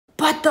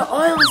But the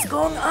oil is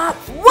going up.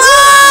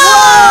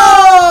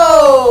 Whoa!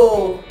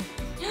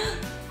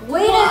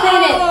 Wait a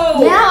minute.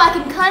 Now I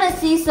can kind of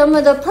see some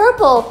of the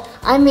purple.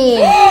 I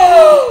mean,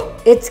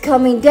 it's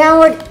coming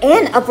downward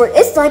and upward.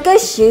 It's like a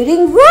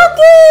shooting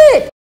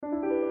rocket.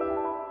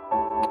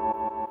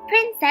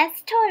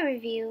 Princess Toy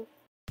Review.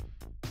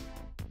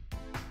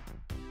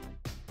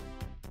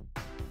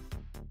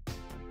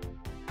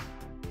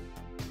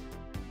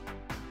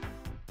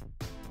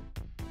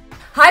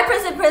 Hi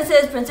Prince and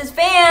Princess, Princess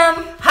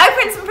Pham! Hi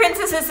Prince and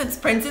Princesses, it's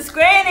Princess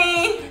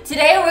Granny.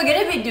 Today we're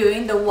going to be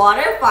doing the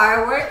water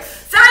fireworks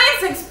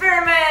Science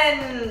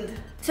experiment.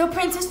 So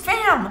Princess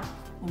Pham,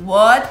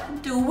 what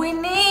do we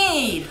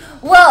need?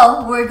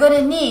 Well, we're going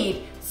to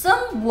need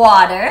some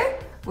water,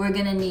 we're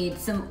going to need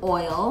some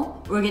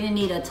oil, we're going to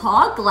need a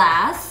tall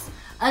glass,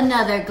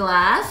 another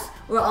glass,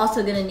 we're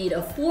also going to need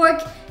a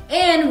fork,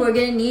 and we're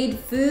going to need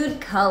food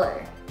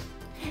color.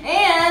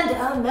 And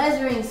a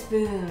measuring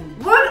spoon.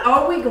 What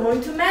are we going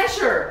to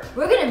measure?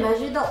 We're going to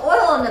measure the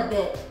oil in a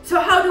bit.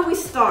 So how do we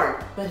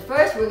start? But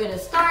first we're going to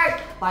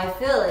start by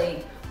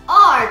filling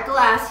our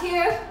glass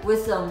here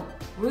with some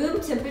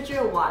room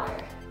temperature water.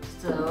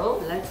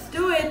 So let's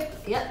do it.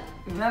 Yep.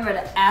 Remember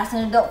to ask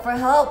an adult for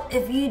help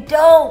if you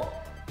don't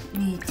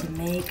need to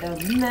make a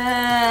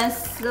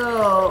mess.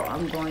 So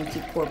I'm going to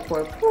pour,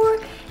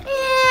 and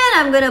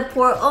I'm going to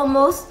pour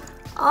almost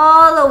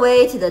all the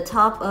way to the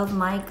top of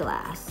my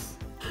glass.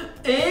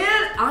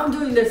 And I'm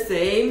doing the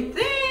same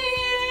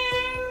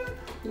thing.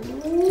 Whee!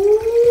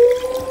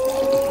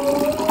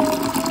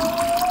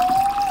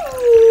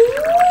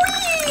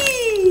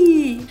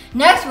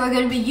 Next, we're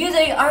going to be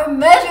using our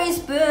measuring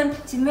spoon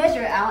to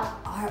measure out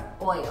our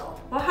oil.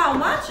 Well, how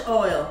much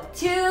oil?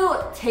 2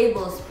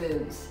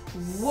 tablespoons.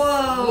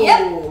 Whoa!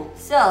 Yep.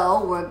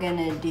 So we're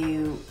gonna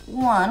do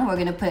 1. We're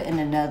gonna put in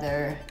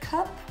another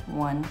cup.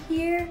 1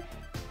 here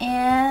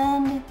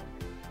and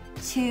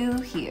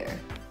 2 here.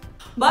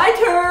 My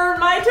turn,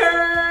 my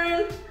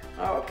turn.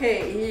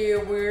 Okay, here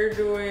we're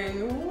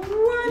doing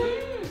 1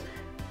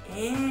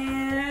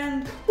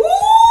 and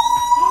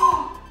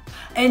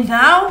and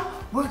now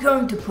we're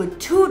going to put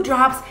 2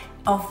 drops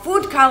of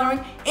food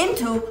coloring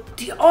into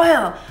the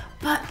oil.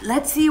 But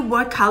let's see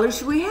what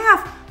colors we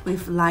have.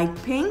 With light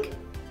pink,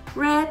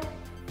 red,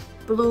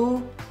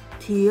 blue,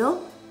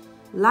 teal,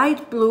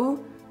 light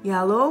blue,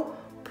 yellow,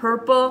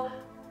 purple,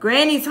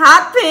 Granny's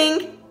hot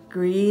pink,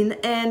 green,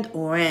 and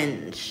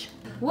orange.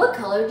 What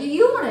color do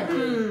you want to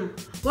do?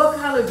 What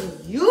color do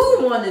you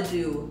want to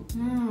do?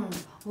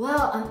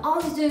 Well, I'm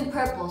always doing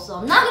purple, so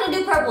I'm not going to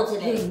do purple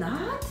today. You're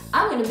not?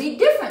 I'm going to be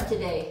different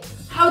today.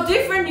 How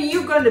different are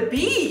you going to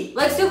be?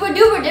 Like super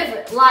duper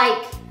different.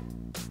 Like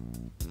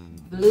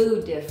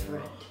blue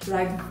different.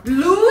 Like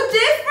blue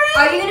different?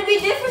 Are you going to be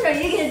different or are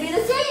you going to be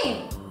the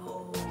same?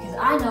 Because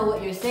I know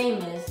what your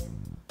same is.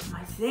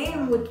 My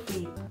same would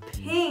be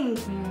pink.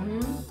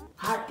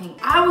 Hot pink.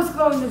 I was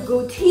going to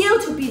go teal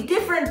to be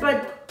different,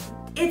 but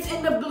it's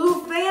in the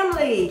blue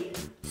family.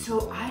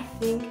 So I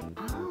think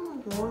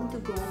I'm going to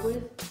go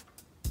with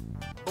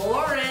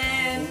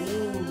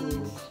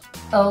orange.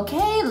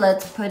 Okay,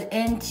 let's put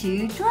in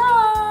 2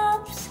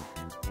 drops.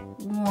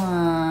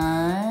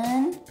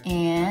 1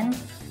 and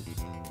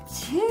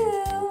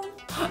 2.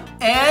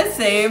 And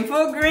same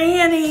for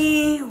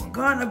Granny. We're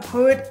gonna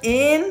put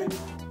in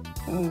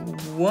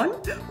 1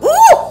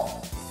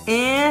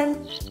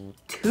 and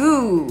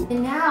 2.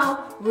 And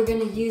now we're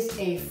gonna use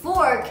a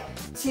fork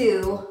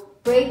to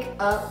break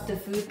up the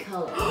food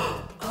color.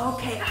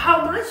 Okay,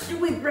 how much do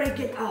we break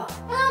it up?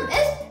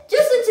 It's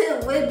just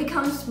until it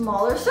becomes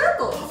smaller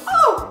circles.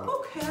 Oh,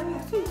 okay, I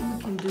think we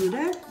can do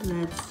that.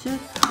 Let's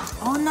just,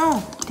 oh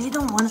no, they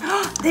don't want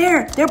to,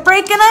 there, they're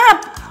breaking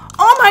up.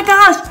 Oh my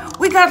gosh,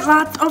 we got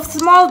lots of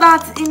small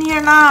dots in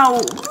here now.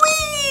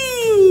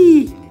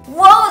 Whee!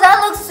 Whoa, that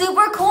looks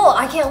super cool.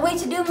 I can't wait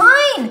to do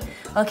mine.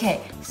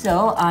 Okay,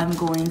 so I'm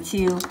going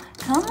to,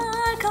 come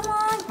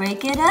on,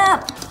 break it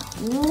up.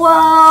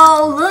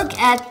 Whoa, look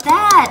at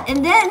that.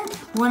 And then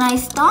when I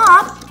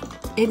stop,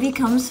 it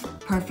becomes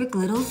perfect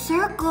little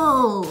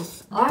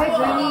circles. All right,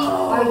 Granny,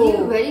 are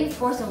you ready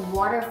for some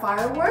water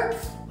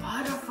fireworks?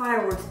 Water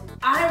fireworks,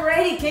 I'm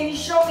ready. Can you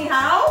show me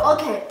how?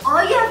 Okay,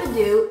 all you have to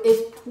do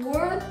is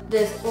pour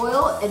this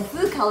oil and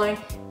food coloring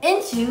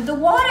into the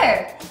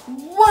water.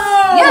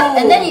 Whoa! Yep,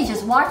 and then you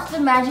just watch the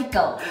magic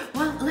go.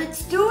 Well,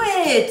 let's do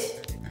it.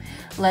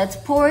 Let's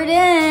pour it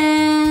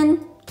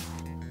in.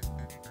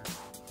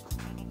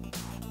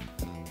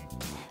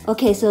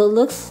 Okay, so it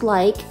looks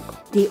like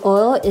the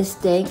oil is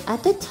staying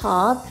at the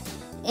top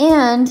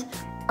and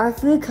our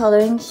food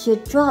coloring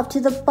should drop to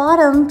the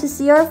bottom to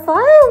see our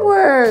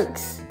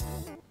fireworks.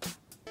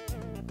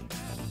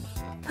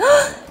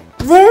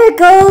 There it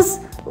goes.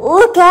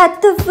 Look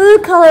at the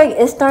food coloring.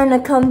 It's starting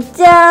to come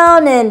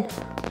down and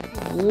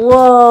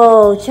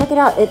whoa, check it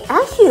out. It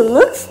actually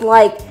looks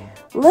like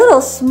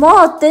little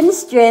small thin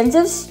strands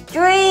of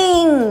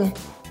string.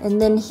 And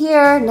then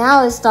here,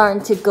 now it's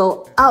starting to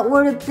go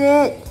outward a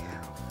bit.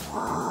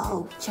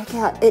 Whoa, check it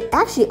out. It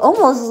actually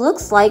almost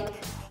looks like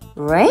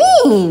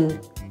rain.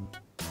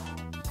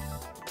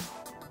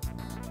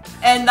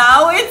 And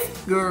now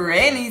it's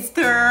Granny's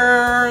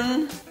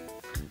turn.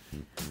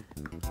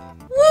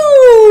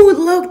 Woo!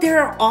 Look,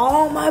 there are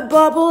all my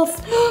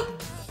bubbles.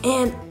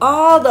 And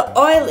all the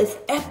oil is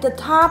at the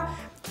top.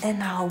 And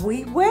now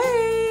we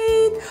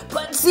wait.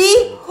 But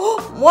see,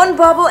 one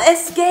bubble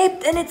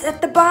escaped and it's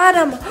at the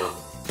bottom.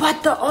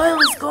 But the oil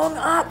is going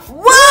up.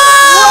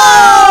 Whoa!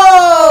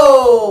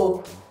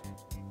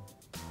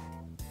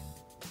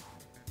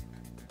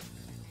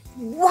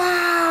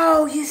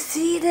 Wow, you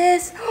see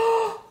this?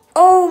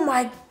 Oh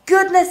my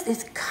goodness,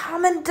 it's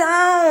coming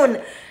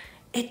down.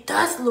 It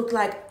does look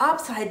like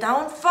upside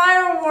down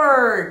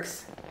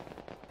fireworks.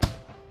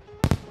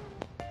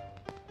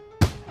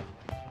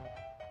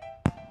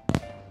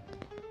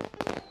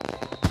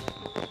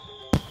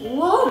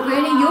 Whoa,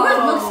 Granny,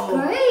 yours looks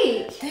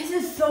great. This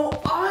is so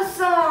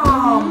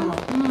awesome.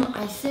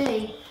 I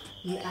say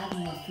you add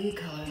more food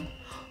coloring.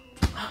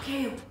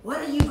 Okay, what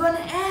are you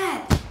gonna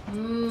add?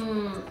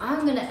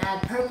 I'm gonna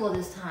add purple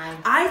this time.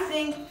 I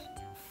think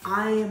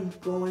I am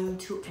going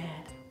to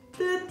add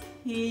the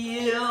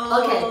teal.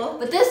 Okay,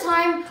 but this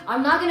time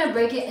I'm not gonna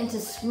break it into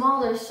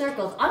smaller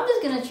circles. I'm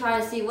just gonna try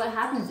to see what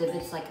happens if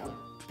it's like a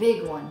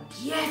big one.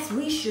 Yes,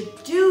 we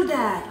should do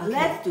that. Okay.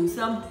 Let's do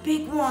some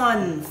big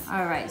ones.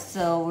 All right,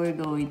 so we're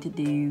going to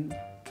do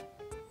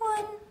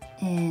 1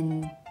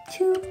 and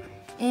 2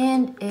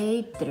 and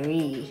a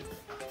 3.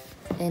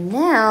 And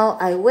now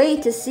I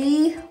wait to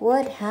see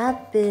what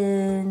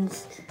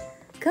happens.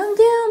 Come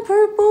down,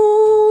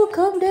 purple,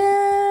 come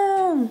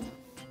down.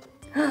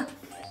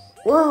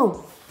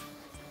 Whoa,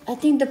 I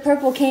think the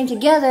purple came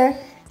together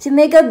to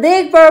make a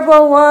big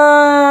purple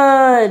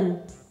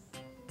one.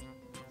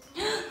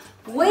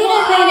 Wait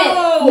a minute,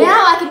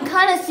 now I can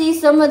kind of see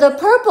some of the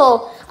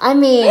purple. I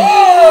mean,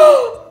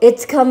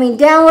 it's coming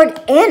downward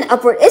and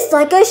upward. It's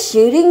like a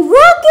shooting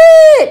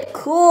rocket.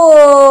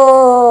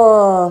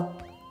 Cool.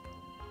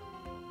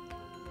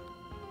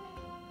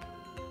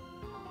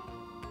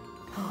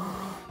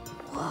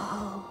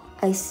 Wow,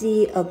 I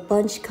see a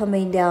bunch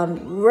coming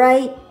down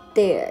right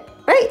there,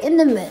 right in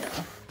the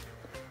middle.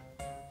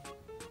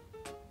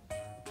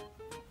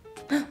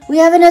 We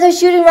have another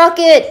shooting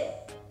rocket.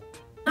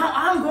 Now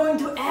I'm going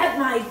to add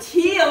my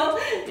teal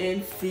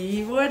and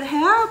see what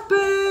happens.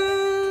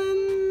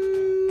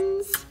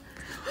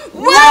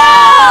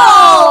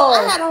 Wow!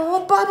 I had a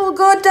whole bubble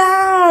go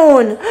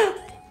down.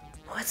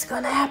 What's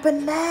gonna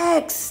happen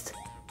next?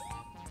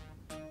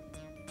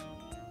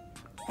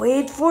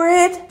 Wait for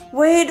it.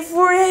 Wait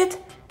for it.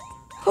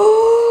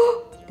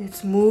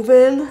 It's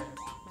moving.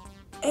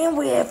 And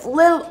we have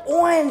little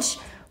orange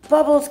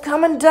bubbles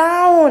coming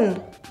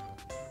down.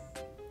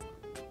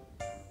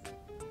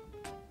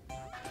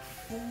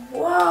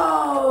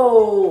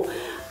 Whoa!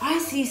 I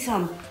see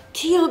some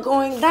teal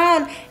going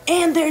down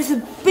and there's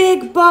a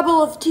big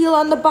bubble of teal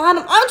on the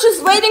bottom. I'm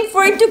just waiting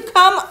for it to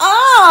come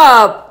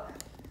up.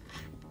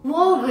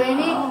 Whoa,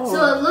 Granny.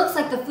 So it looks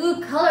like the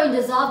food coloring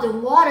dissolved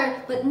in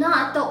water, but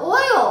not the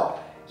oil.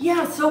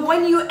 Yeah, so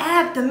when you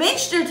add the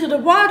mixture to the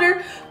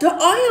water, the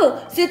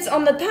oil sits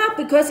on the top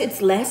because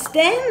it's less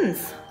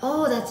dense.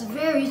 Oh, that's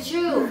very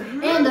true.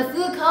 And the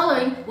food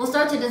coloring will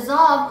start to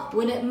dissolve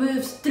when it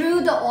moves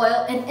through the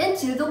oil and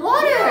into the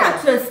water.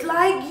 Yeah, just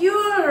like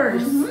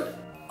yours.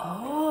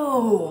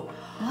 Oh,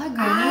 Why,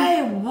 Granny?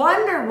 I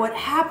wonder what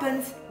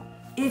happens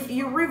if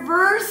you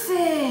reverse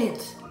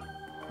it.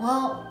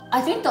 Well,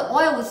 I think the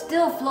oil would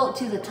still float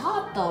to the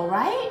top though,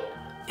 right?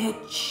 It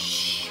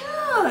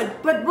should,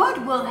 but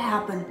what will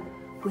happen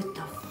with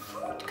the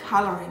food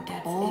coloring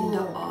that's in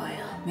the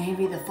oil?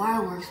 Maybe the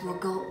fireworks will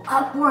go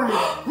upward.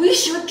 We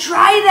should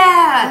try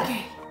that.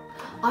 Okay.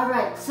 All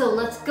right, so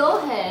let's go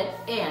ahead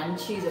and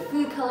choose a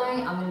food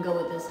coloring. I'm gonna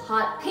go with this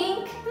hot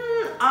pink.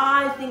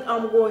 I think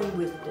I'm going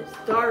with this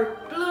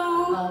dark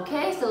blue.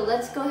 Okay, so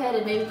let's go ahead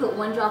and maybe put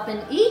 1 drop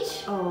in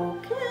each.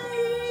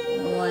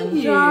 Okay. 1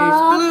 Here's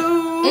drop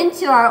blue.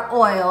 into our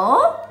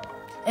oil.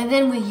 And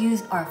then we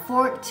use our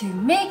fork to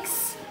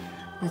mix.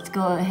 Let's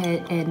go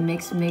ahead and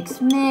mix, mix,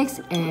 mix,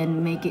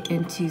 and make it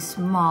into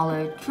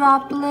smaller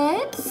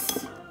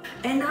droplets.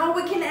 And now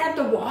we can add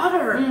the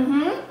water.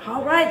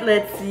 All right,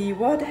 let's see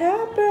what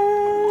happens.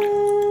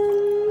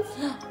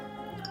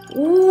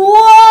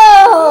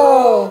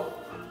 Whoa!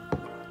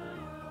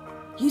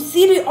 You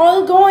see the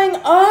oil going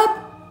up?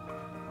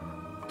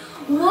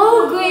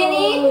 Whoa,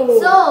 Granny!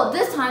 So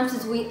this time,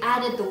 since we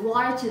added the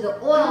water to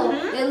the oil,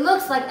 it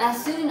looks like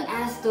as soon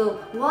as the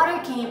water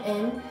came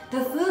in,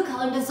 the food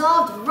coloring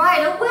dissolved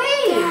right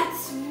away.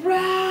 That's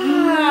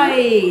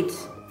right.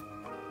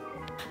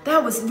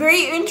 That was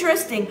very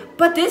interesting.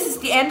 But this is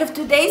the end of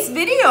today's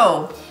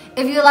video.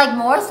 If you like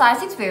more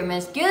science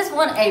experiments, give this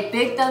one a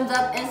big thumbs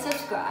up and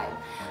subscribe.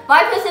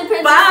 Bye, Pham and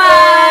Princess.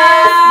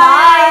 Bye.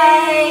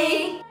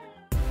 Bye.